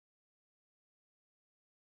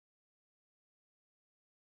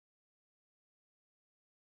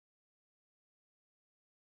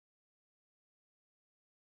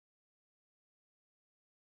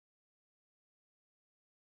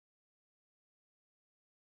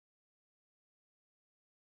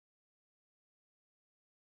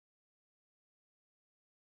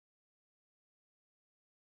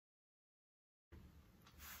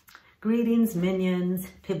Greetings, minions,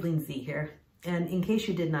 Pibbling Z here. And in case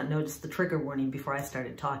you did not notice the trigger warning before I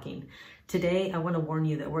started talking, today I want to warn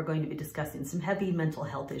you that we're going to be discussing some heavy mental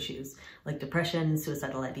health issues like depression,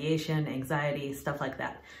 suicidal ideation, anxiety, stuff like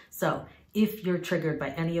that. So if you're triggered by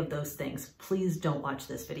any of those things, please don't watch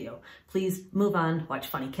this video. Please move on, watch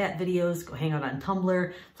funny cat videos, go hang out on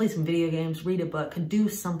Tumblr, play some video games, read a book, do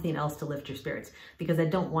something else to lift your spirits, because I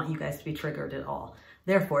don't want you guys to be triggered at all.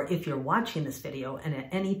 Therefore, if you're watching this video and at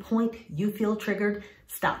any point you feel triggered,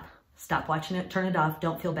 stop. Stop watching it, turn it off,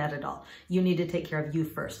 don't feel bad at all. You need to take care of you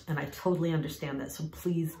first, and I totally understand that, so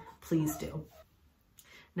please, please do.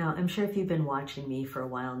 Now, I'm sure if you've been watching me for a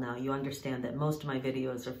while now, you understand that most of my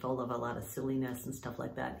videos are full of a lot of silliness and stuff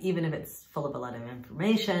like that. Even if it's full of a lot of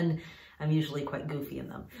information, I'm usually quite goofy in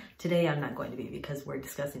them. Today, I'm not going to be because we're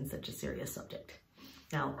discussing such a serious subject.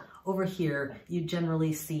 Now, over here, you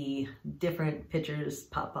generally see different pictures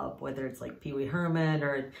pop up, whether it's like Pee Wee Herman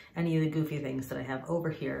or any of the goofy things that I have over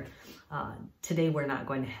here. Today, we're not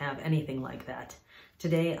going to have anything like that.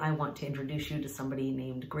 Today, I want to introduce you to somebody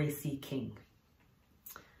named Gracie King.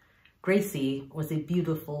 Gracie was a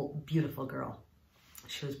beautiful, beautiful girl.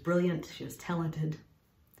 She was brilliant, she was talented.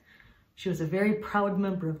 She was a very proud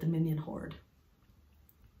member of the Minion Horde.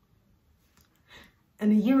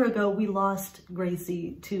 And a year ago, we lost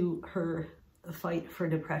Gracie to her fight for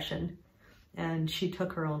depression, and she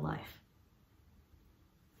took her own life.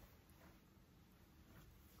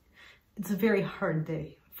 It's a very hard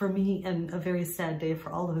day for me and a very sad day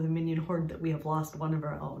for all of the Minion Horde that we have lost one of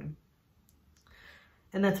our own.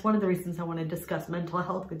 And that's one of the reasons I want to discuss mental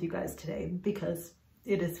health with you guys today, because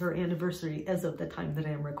it is her anniversary as of the time that I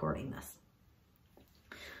am recording this.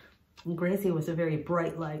 And Gracie was a very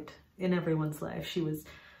bright light in everyone's life. She was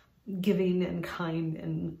giving and kind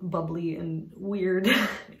and bubbly and weird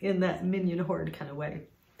in that Minion Horde kind of way.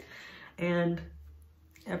 And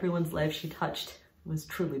everyone's life she touched was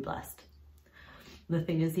truly blessed. The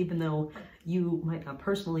thing is, even though you might not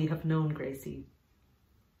personally have known Gracie,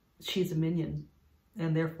 she's a minion,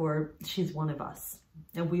 and therefore she's one of us.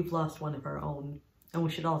 And we've lost one of our own. And we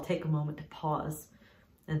should all take a moment to pause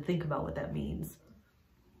and think about what that means.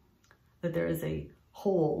 That there is a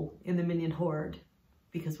hole in the Minion Horde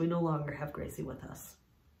because we no longer have Gracie with us.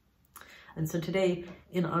 And so today,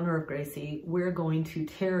 in honor of Gracie, we're going to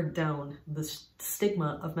tear down the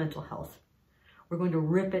stigma of mental health. We're going to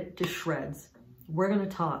rip it to shreds. We're going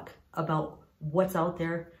to talk about what's out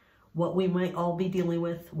there, what we might all be dealing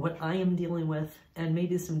with, what I am dealing with, and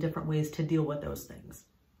maybe some different ways to deal with those things.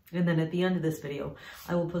 And then at the end of this video,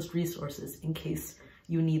 I will post resources in case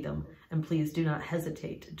you need them, and please do not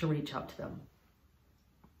hesitate to reach out to them.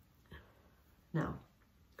 Now,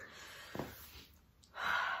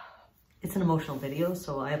 it's an emotional video,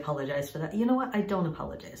 so I apologize for that. You know what? I don't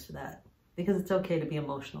apologize for that, because it's okay to be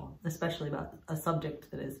emotional, especially about a subject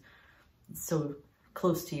that is so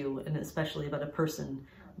close to you, and especially about a person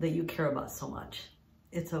that you care about so much.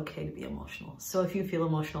 It's okay to be emotional. So if you feel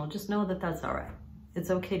emotional, just know that that's all right.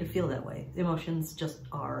 It's okay to feel that way. Emotions just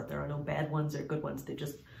are. There are no bad ones or good ones. They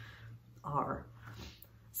just are.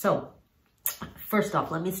 So first off,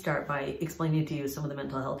 let me start by explaining to you some of the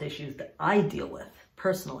mental health issues that I deal with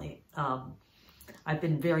personally. I've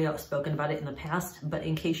been very outspoken about it in the past, but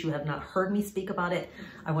in case you have not heard me speak about it,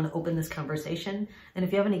 I want to open this conversation. And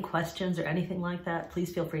if you have any questions or anything like that,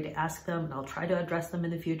 please feel free to ask them, and I'll try to address them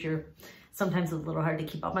in the future. Sometimes it's a little hard to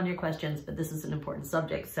keep up on your questions, but this is an important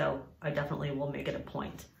subject, so I definitely will make it a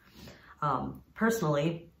point.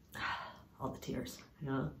 Personally, all the tears, you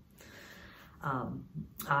know.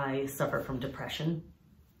 I suffer from depression,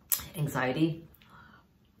 anxiety,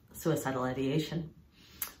 suicidal ideation,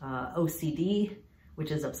 OCD,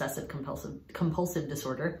 which is obsessive compulsive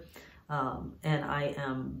disorder, and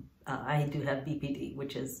I do have BPD,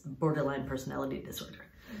 which is borderline personality disorder.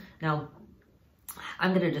 Now,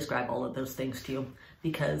 I'm going to describe all of those things to you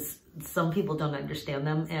because some people don't understand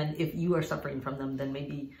them, and if you are suffering from them, then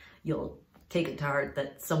maybe you'll take it to heart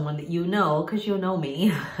that someone that you know, because you know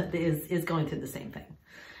me, is going through the same thing.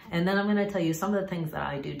 And then I'm going to tell you some of the things that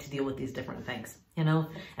I do to deal with these different things, you know?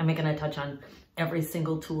 Am I going to touch on every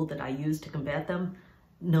single tool that I use to combat them?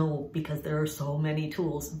 No, because there are so many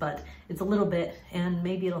tools, but it's a little bit, and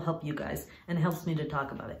maybe it'll help you guys, and it helps me to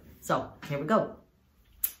talk about it. So here we go.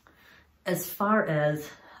 As far as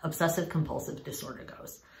obsessive compulsive disorder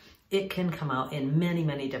goes, it can come out in many,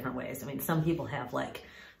 many different ways. I mean, some people have like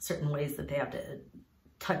certain ways that they have to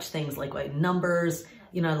touch things like numbers,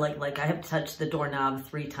 you know, like I have to touch the doorknob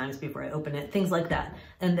 3 times before I open it, things like that.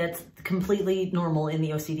 And that's completely normal in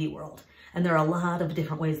the OCD world. And there are a lot of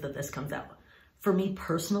different ways that this comes out. For me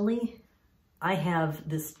personally, I have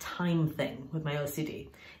this time thing with my OCD,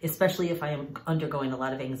 especially if I am undergoing a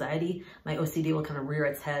lot of anxiety. My OCD will kind of rear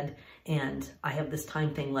its head, and I have this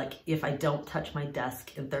time thing, like if I don't touch my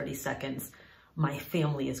desk in 30 seconds, my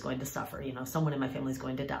family is going to suffer. You know, someone in my family is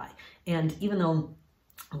going to die. And even though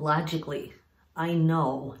logically I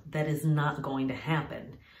know that is not going to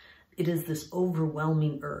happen, it is this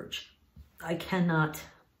overwhelming urge. I cannot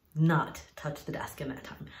not touch the desk in that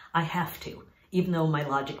time. I have to, even though my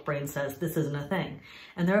logic brain says this isn't a thing.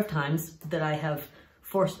 And there are times that I have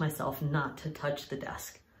forced myself not to touch the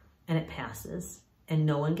desk, and it passes and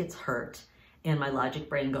no one gets hurt. And my logic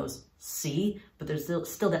brain goes, see, but there's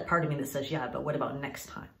still that part of me that says, yeah, but what about next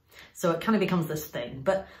time? So it kind of becomes this thing,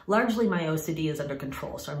 but largely my OCD is under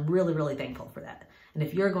control. So I'm really, really thankful for that. And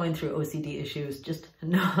if you're going through OCD issues, just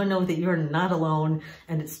know that you're not alone,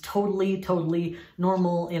 and it's totally, totally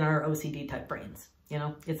normal in our OCD type brains. You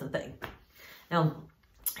know, it's a thing. Now,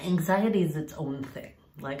 anxiety is its own thing.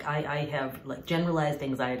 Like I have like generalized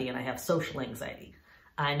anxiety and I have social anxiety.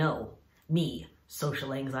 I know, me,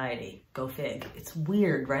 social anxiety, go fig. It's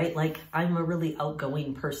weird, right? Like I'm a really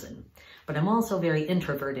outgoing person, but I'm also very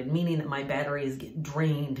introverted, meaning that my batteries get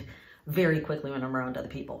drained very quickly when I'm around other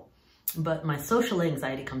people. But my social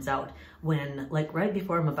anxiety comes out when, like right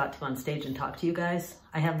before I'm about to go on stage and talk to you guys,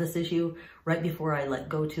 I have this issue. Right before I like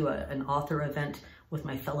go to an author event with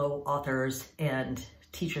my fellow authors and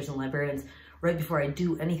teachers and librarians, right before I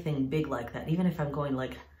do anything big like that, even if I'm going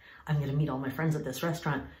like, I'm going to meet all my friends at this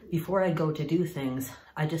restaurant, before I go to do things,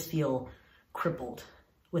 I just feel crippled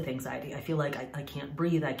with anxiety. I feel like I can't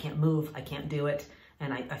breathe, I can't move, I can't do it,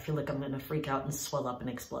 and I feel like I'm going to freak out and swell up and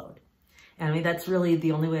explode. And I mean, that's really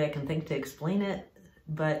the only way I can think to explain it.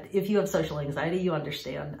 But if you have social anxiety, you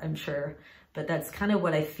understand, I'm sure. But that's kind of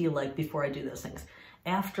what I feel like before I do those things.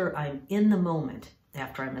 After I'm in the moment,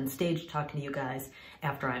 after I'm on stage talking to you guys,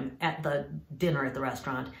 after I'm at the dinner at the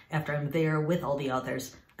restaurant, after I'm there with all the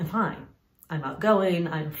others, I'm fine. I'm outgoing,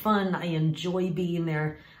 I'm fun, I enjoy being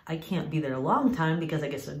there. I can't be there a long time because I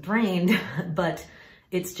get so drained, but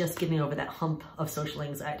it's just getting over that hump of social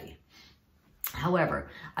anxiety. However,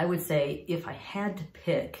 I would say if I had to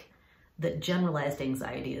pick, that generalized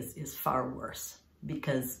anxiety is far worse,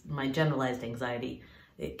 because my generalized anxiety,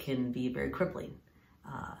 it can be very crippling.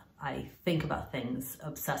 I think about things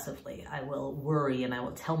obsessively. I will worry and I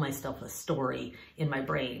will tell myself a story in my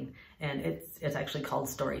brain, and it's actually called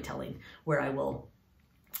storytelling, where I will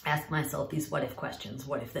ask myself these what if questions.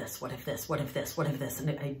 What if this? What if this? What if this? What if this?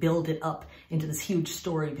 And I build it up into this huge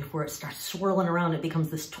story before it starts swirling around. It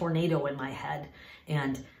becomes this tornado in my head,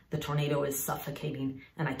 and the tornado is suffocating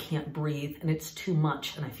and I can't breathe and it's too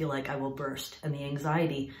much and I feel like I will burst, and the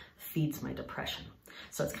anxiety feeds my depression.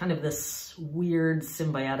 So it's kind of this weird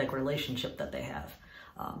symbiotic relationship that they have.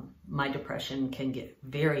 My depression can get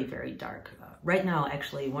very, very dark. Right now,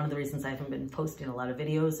 actually, one of the reasons I haven't been posting a lot of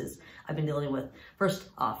videos is I've been dealing with, first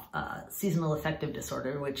off, seasonal affective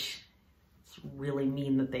disorder, which is really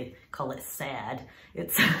mean that they call it SAD.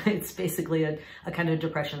 It's basically a kind of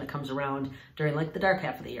depression that comes around during like the dark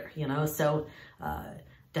half of the year, you know? So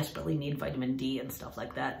desperately need vitamin D and stuff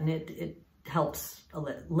like that. And it helps a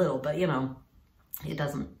little, but you know, it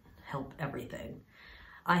doesn't help everything.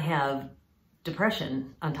 I have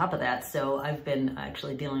depression on top of that, so I've been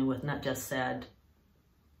actually dealing with not just sad,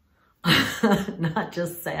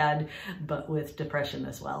 but with depression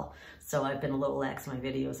as well. So I've been a little lax in my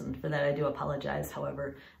videos, and for that I do apologize.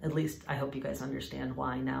 However, at least I hope you guys understand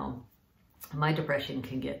why now. My depression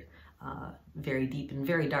can get very deep and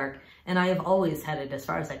very dark, and I have always had it as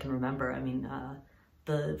far as I can remember. I mean,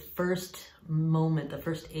 the first moment, the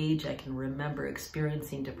first age I can remember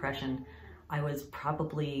experiencing depression, I was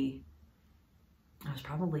probably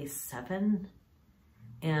 7,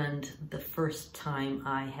 and the first time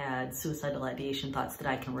I had suicidal ideation thoughts that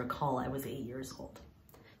I can recall, I was 8 years old.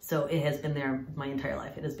 So it has been there my entire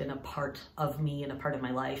life. It has been a part of me and a part of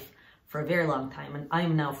my life for a very long time, and I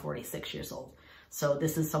am now 46 years old. So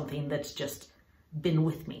this is something that's just been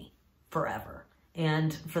with me forever.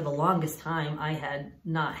 And for the longest time, I had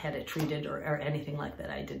not had it treated or anything like that.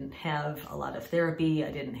 I didn't have a lot of therapy.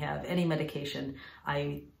 I didn't have any medication.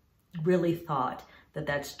 I really thought that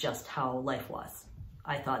that's just how life was.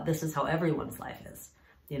 I thought this is how everyone's life is.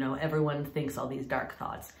 You know, everyone thinks all these dark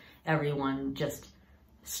thoughts. Everyone just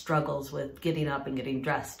struggles with getting up and getting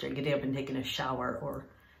dressed, or getting up and taking a shower, or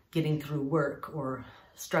getting through work, or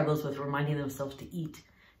struggles with reminding themselves to eat,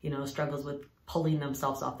 you know, struggles with pulling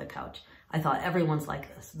themselves off the couch. I thought everyone's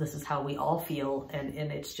like this. This is how we all feel, and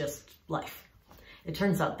it's just life. It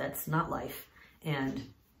turns out that's not life. And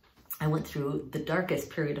I went through the darkest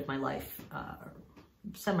period of my life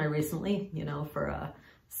semi-recently, you know, for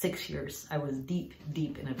 6 years, I was deep,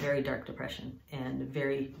 deep in a very dark depression and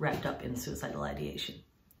very wrapped up in suicidal ideation.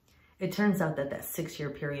 It turns out that that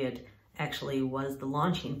 6-year period actually was the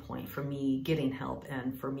launching point for me getting help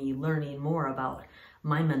and for me learning more about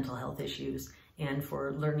my mental health issues and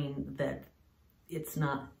for learning that it's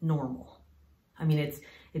not normal. I mean,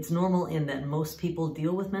 it's normal in that most people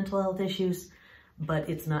deal with mental health issues, but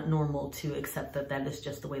it's not normal to accept that that is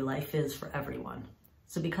just the way life is for everyone.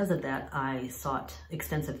 So because of that, I sought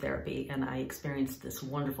extensive therapy and I experienced this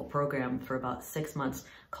wonderful program for about 6 months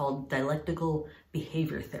called dialectical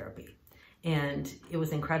behavior therapy. And it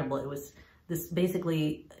was incredible. It was this,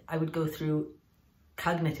 basically, I would go through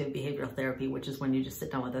cognitive behavioral therapy, which is when you just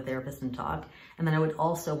sit down with a therapist and talk. And then I would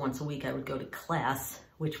also, once a week, I would go to class,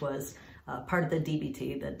 which was part of the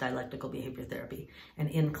DBT, the dialectical behavior therapy. And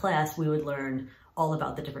in class, we would learn all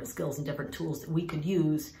about the different skills and different tools that we could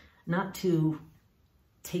use, not to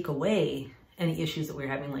take away any issues that we're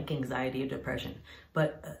having, like anxiety or depression,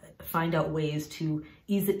 but find out ways to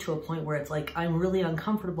ease it to a point where it's like, I'm really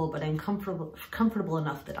uncomfortable, but I'm comfortable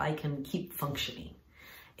enough that I can keep functioning,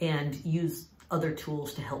 and use other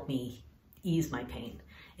tools to help me ease my pain.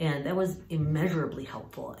 And that was immeasurably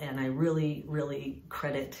helpful. And I really, really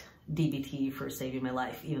credit DBT for saving my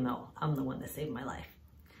life, even though I'm the one that saved my life.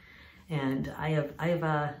 And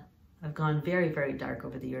I've gone very, very dark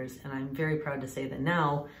over the years, and I'm very proud to say that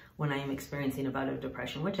now, when I am experiencing a bout of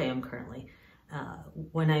depression, which I am currently,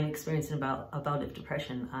 when I'm experiencing a bout of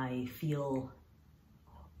depression, I feel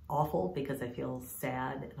awful because I feel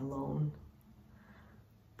sad and alone,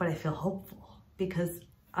 but I feel hopeful because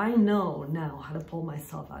I know now how to pull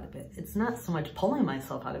myself out of it. It's not so much pulling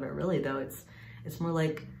myself out of it, really, though. It's more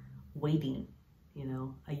like waiting, you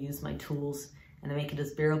know. I use my tools and I make it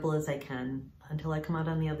as bearable as I can until I come out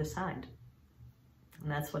on the other side. And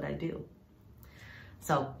that's what I do.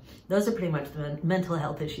 So those are pretty much the mental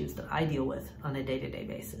health issues that I deal with on a day-to-day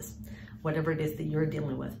basis. Whatever it is that you're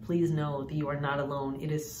dealing with, please know that you are not alone.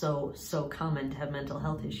 It is so, so common to have mental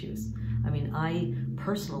health issues. I mean, I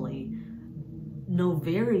personally know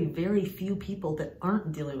very, very few people that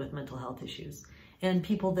aren't dealing with mental health issues. And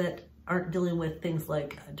people that aren't dealing with things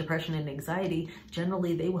like depression and anxiety,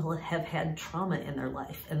 generally they will have had trauma in their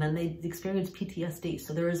life and then they experience PTSD.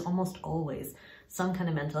 So there is almost always some kind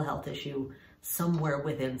of mental health issue somewhere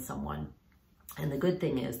within someone. And the good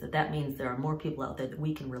thing is that that means there are more people out there that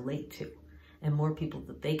we can relate to and more people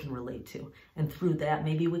that they can relate to. And through that,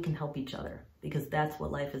 maybe we can help each other, because that's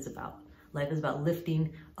what life is about. Life is about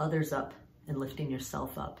lifting others up and lifting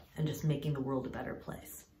yourself up and just making the world a better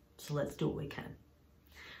place. So let's do what we can.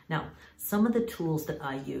 Now, some of the tools that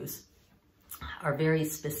I use are very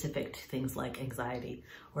specific to things like anxiety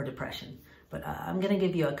or depression, but I'm going to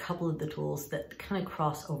give you a couple of the tools that kind of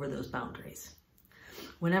cross over those boundaries.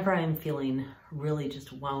 Whenever I'm feeling really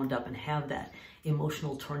just wound up and have that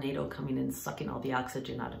emotional tornado coming in, sucking all the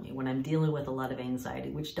oxygen out of me, when I'm dealing with a lot of anxiety,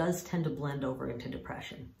 which does tend to blend over into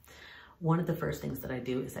depression, one of the first things that I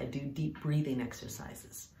do is I do deep breathing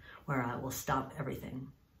exercises where I will stop everything.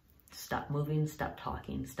 Stop moving, stop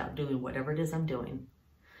talking, stop doing whatever it is I'm doing.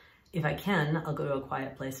 If I can, I'll go to a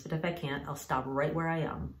quiet place, but if I can't, I'll stop right where I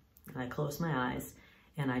am. And I close my eyes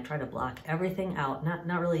and I try to block everything out,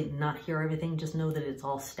 not really not hear everything, just know that it's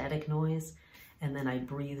all static noise. And then I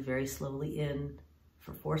breathe very slowly in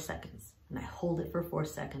for 4 seconds and I hold it for 4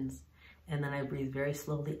 seconds. And then I breathe very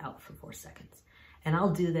slowly out for 4 seconds. And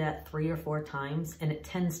I'll do that 3 or 4 times, and it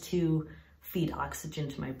tends to feed oxygen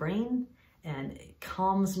to my brain, and it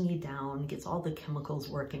calms me down, gets all the chemicals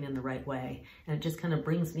working in the right way, and it just kind of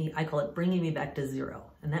brings me, I call it bringing me back to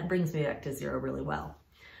zero, and that brings me back to zero really well.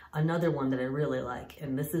 Another one that I really like,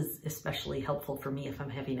 and this is especially helpful for me if I'm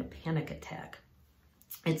having a panic attack,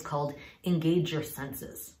 it's called engage your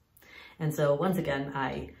senses. And so once again,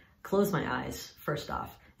 I close my eyes first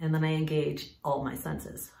off, and then I engage all my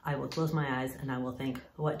senses. I will close my eyes and I will think,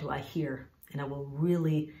 what do I hear? And I will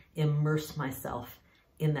really immerse myself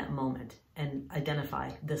in that moment and identify,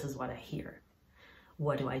 this is what I hear.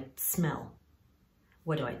 What do I smell?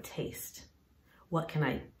 What do I taste? What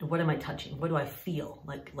am I touching? What do I feel?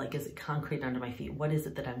 Like is it concrete under my feet? What is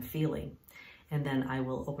it that I'm feeling? And then I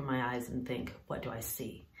will open my eyes and think, what do I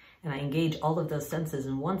see? And I engage all of those senses.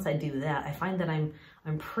 And once I do that, I find that I'm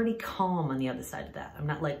pretty calm on the other side of that. I'm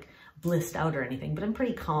not like blissed out or anything, but I'm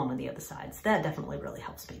pretty calm on the other side. So that definitely really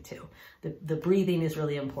helps me too. The breathing is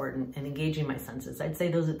really important, and engaging my senses. I'd say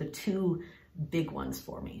those are the 2 big ones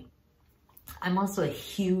for me. I'm also a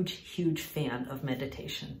huge, huge fan of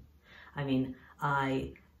meditation. I mean,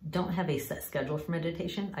 I don't have a set schedule for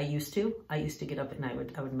meditation. I used to get up and I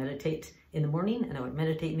would meditate in the morning and I would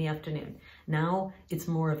meditate in the afternoon. Now it's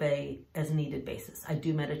more of a as needed basis. I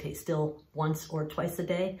do meditate still once or twice a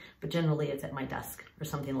day, but generally it's at my desk or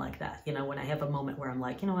something like that. You know, when I have a moment where I'm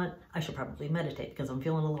like, you know what, I should probably meditate because I'm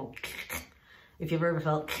feeling a little, if you've ever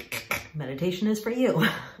felt, meditation is for you.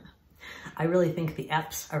 I really think the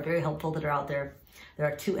apps are very helpful that are out there. There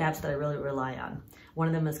are 2 apps that I really rely on. One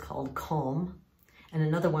of them is called Calm, and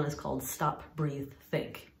another one is called Stop, Breathe,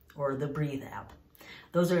 Think, or the Breathe app.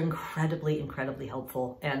 Those are incredibly, incredibly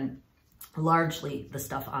helpful, and largely the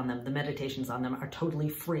stuff on them, the meditations on them, are totally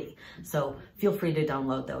free. So feel free to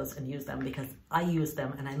download those and use them because I use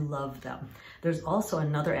them and I love them. There's also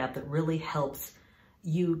another app that really helps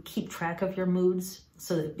you keep track of your moods.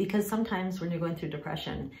 So that, because sometimes when you're going through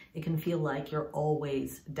depression, it can feel like you're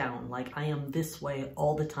always down. Like I am this way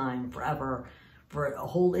all the time, forever, for a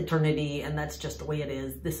whole eternity, and that's just the way it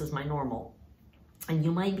is. This is my normal. And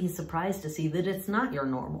you might be surprised to see that it's not your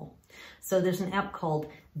normal. So there's an app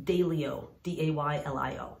called Daylio,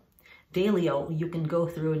 D-A-Y-L-I-O. Daylio, you can go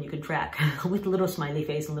through and you can track with little smiley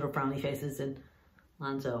face and little frowny faces, and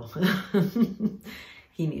Lonzo,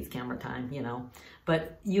 he needs camera time, you know.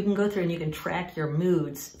 But you can go through and you can track your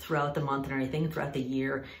moods throughout the month and everything, throughout the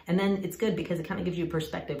year. And then it's good because it kind of gives you a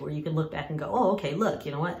perspective where you can look back and go, oh, okay, look,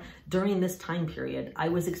 you know what? During this time period, I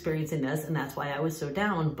was experiencing this and that's why I was so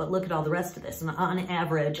down, but look at all the rest of this. And on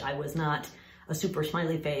average, I was not a super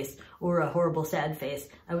smiley face or a horrible sad face.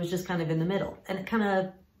 I was just kind of in the middle. And it kind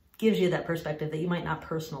of gives you that perspective that you might not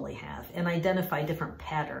personally have and identify different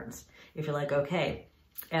patterns. If you're like, okay,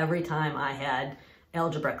 every time I had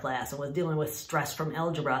algebra class and was dealing with stress from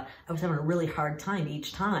algebra, I was having a really hard time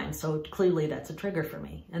each time. So clearly that's a trigger for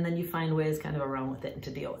me. And then you find ways kind of around with it and to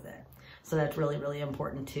deal with it. So that's really, really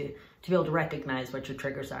important to be able to recognize what your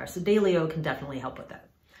triggers are. So Daylio can definitely help with that.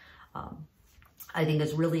 I think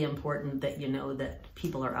it's really important that you know that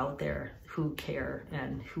people are out there who care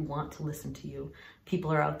and who want to listen to you.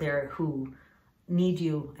 People are out there who need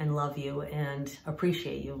you and love you and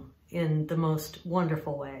appreciate you in the most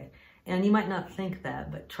wonderful way. And you might not think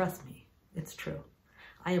that, but trust me, it's true.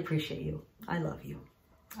 I appreciate you. I love you.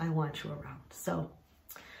 I want you around. So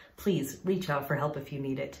please reach out for help if you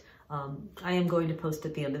need it. I am going to post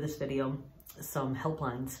at the end of this video some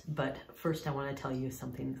helplines, but first I want to tell you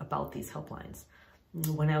something about these helplines.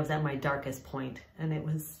 When I was at my darkest point, and it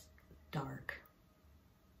was dark.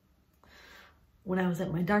 When I was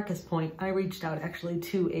at my darkest point, I reached out actually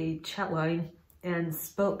to a chat line and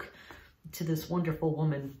spoke to this wonderful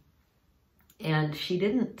woman. And she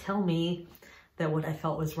didn't tell me that what I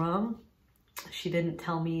felt was wrong. She didn't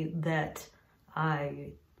tell me that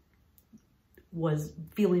I was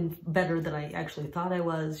feeling better than I actually thought I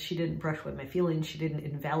was. She didn't brush away my feelings. She didn't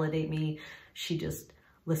invalidate me. She just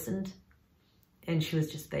listened and she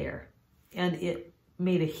was just there. And it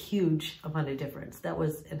made a huge amount of difference. That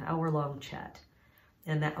was an hour-long chat.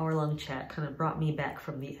 And that hour-long chat kind of brought me back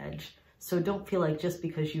from the edge. So don't feel like just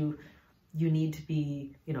because you need to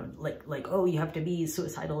be, you know, like, oh, you have to be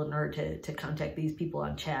suicidal in order to contact these people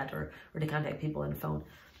on chat or to contact people on the phone.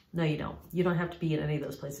 No, you don't. You don't have to be in any of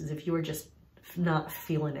those places. If you are just not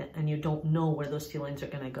feeling it and you don't know where those feelings are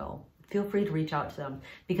going to go, feel free to reach out to them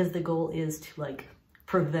because the goal is to like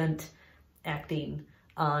prevent acting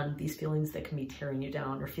on these feelings that can be tearing you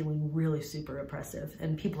down or feeling really super oppressive.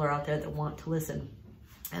 And people are out there that want to listen.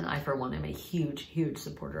 And I, for one, am a huge, huge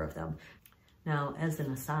supporter of them. Now, as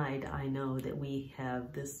an aside, I know that we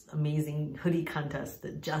have this amazing hoodie contest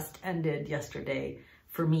that just ended yesterday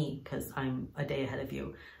for me because I'm a day ahead of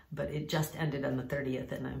you, but it just ended on the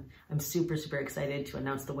 30th and I'm super, super excited to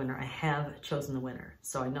announce the winner. I have chosen the winner,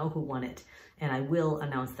 so I know who won it and I will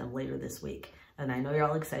announce them later this week. And I know you're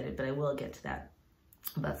all excited, but I will get to that.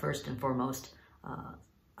 But first and foremost,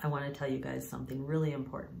 I want to tell you guys something really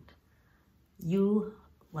important. You,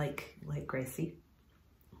 like Gracie,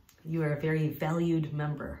 you are a very valued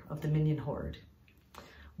member of the Minion Horde.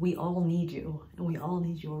 We all need you, and we all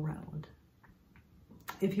need you around.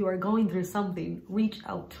 If you are going through something, reach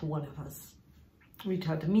out to one of us. Reach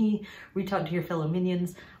out to me, reach out to your fellow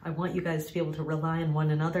minions. I want you guys to be able to rely on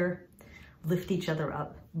one another, lift each other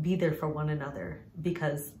up, be there for one another.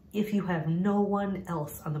 Because if you have no one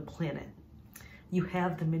else on the planet, you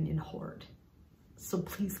have the Minion Horde. So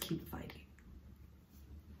please keep fighting.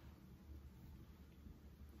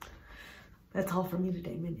 That's all for me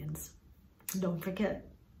today, minions. Don't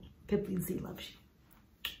forget, Pippi Z loves you.